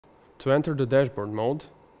To enter the dashboard mode,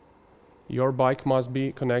 your bike must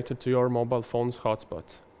be connected to your mobile phone's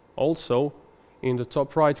hotspot. Also, in the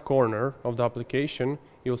top right corner of the application,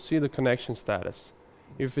 you'll see the connection status.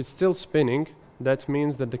 If it's still spinning, that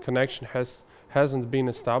means that the connection hasn't been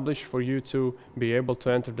established for you to be able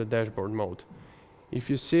to enter the dashboard mode. If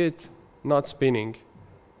you see it not spinning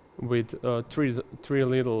with three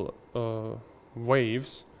little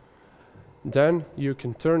waves, then you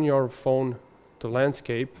can turn your phone to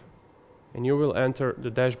landscape and you will enter the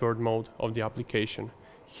dashboard mode of the application.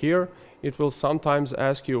 Here it will sometimes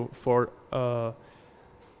ask you for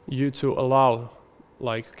you to allow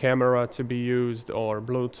like camera to be used or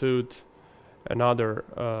Bluetooth and other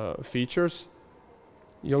features.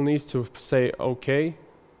 You'll need to say OK,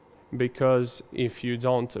 because if you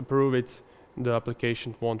don't approve it, the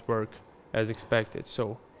application won't work as expected.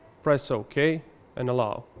 So press OK and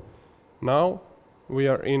allow. Now we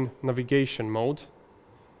are in navigation mode,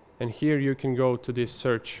 and here you can go to this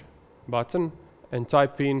search button and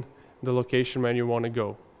type in the location where you want to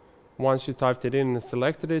go. Once you typed it in and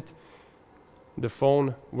selected it, the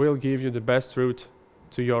phone will give you the best route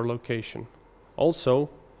to your location. Also,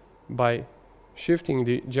 by shifting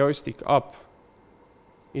the joystick up,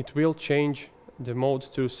 it will change the mode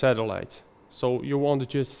to satellite. So you won't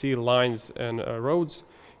just see lines and roads,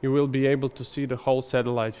 you will be able to see the whole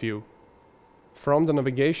satellite view. From the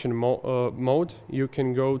navigation mode, you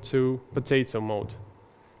can go to potato mode.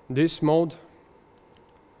 This mode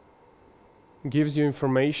gives you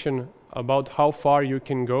information about how far you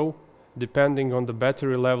can go depending on the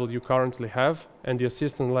battery level you currently have and the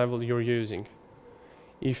assistance level you're using.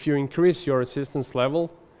 If you increase your assistance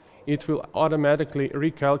level, it will automatically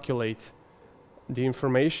recalculate the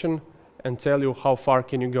information and tell you how far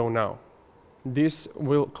can you go now. This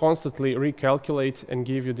will constantly recalculate and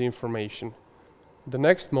give you the information. The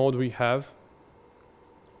next mode we have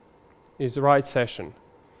is ride session.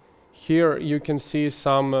 Here you can see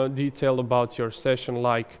some detail about your session,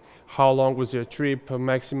 like how long was your trip,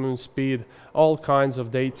 maximum speed, all kinds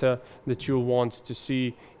of data that you want to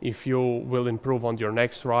see if you will improve on your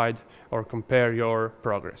next ride or compare your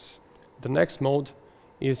progress. The next mode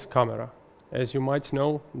is camera. As you might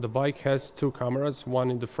know, the bike has two cameras,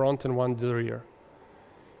 one in the front and one in the rear.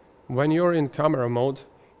 When you're in camera mode,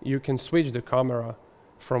 you can switch the camera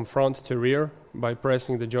from front to rear by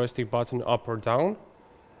pressing the joystick button up or down.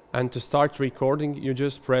 And to start recording, you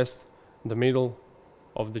just press the middle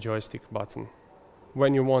of the joystick button.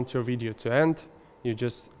 When you want your video to end, you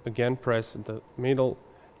just again press the middle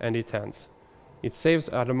and it ends. It saves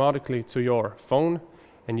automatically to your phone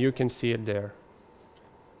and you can see it there.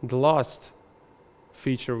 The last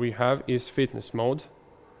feature we have is fitness mode,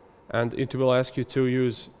 and it will ask you to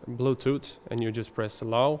use Bluetooth and you just press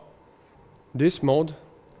allow. This mode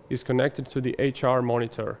is connected to the HR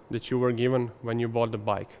monitor that you were given when you bought the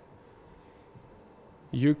bike.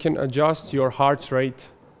 You can adjust your heart rate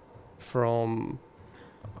from,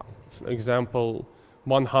 for example,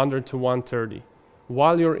 100 to 130.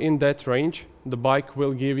 While you're in that range, the bike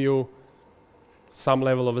will give you some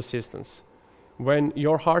level of assistance. When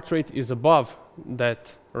your heart rate is above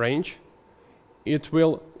that range, it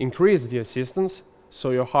will increase the assistance, so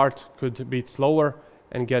your heart could beat slower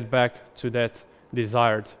and get back to that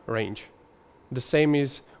desired range. The same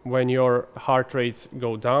is when your heart rates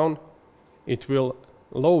go down, it will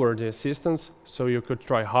lower the assistance, so you could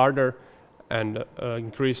try harder and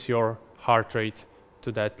increase your heart rate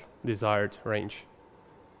to that desired range.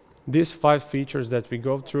 These 5 features that we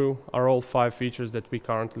go through are all 5 features that we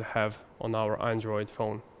currently have on our Android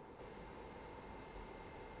phone.